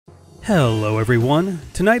Hello everyone,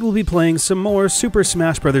 tonight we'll be playing some more Super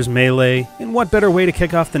Smash Bros. Melee, and what better way to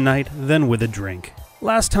kick off the night than with a drink.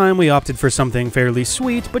 Last time we opted for something fairly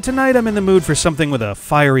sweet, but tonight I'm in the mood for something with a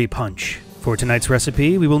fiery punch. For tonight's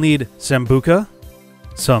recipe, we will need sambuca,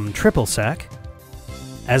 some triple sec,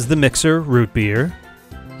 as the mixer, root beer,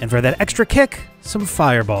 and for that extra kick, some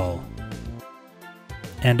fireball.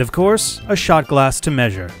 And of course, a shot glass to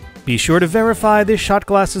measure. Be sure to verify this shot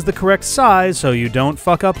glass is the correct size so you don't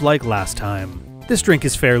fuck up like last time. This drink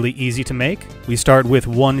is fairly easy to make. We start with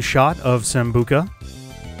 1 shot of sambuca,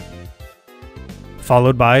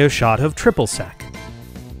 followed by a shot of triple sec.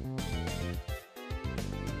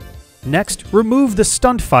 Next, remove the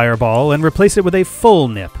stunt fireball and replace it with a full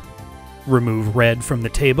nip. Remove red from the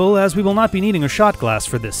table as we will not be needing a shot glass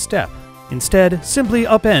for this step. Instead, simply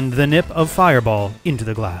upend the nip of fireball into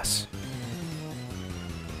the glass.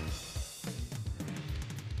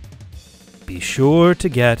 Be sure to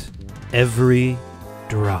get every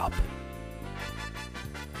drop.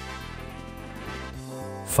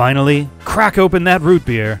 Finally, crack open that root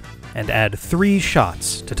beer and add 3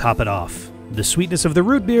 shots to top it off. The sweetness of the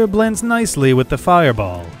root beer blends nicely with the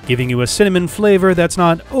fireball, giving you a cinnamon flavor that's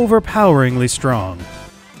not overpoweringly strong.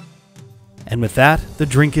 And with that, the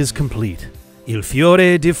drink is complete. Il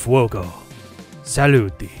fiore di fuoco.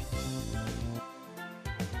 Saluti.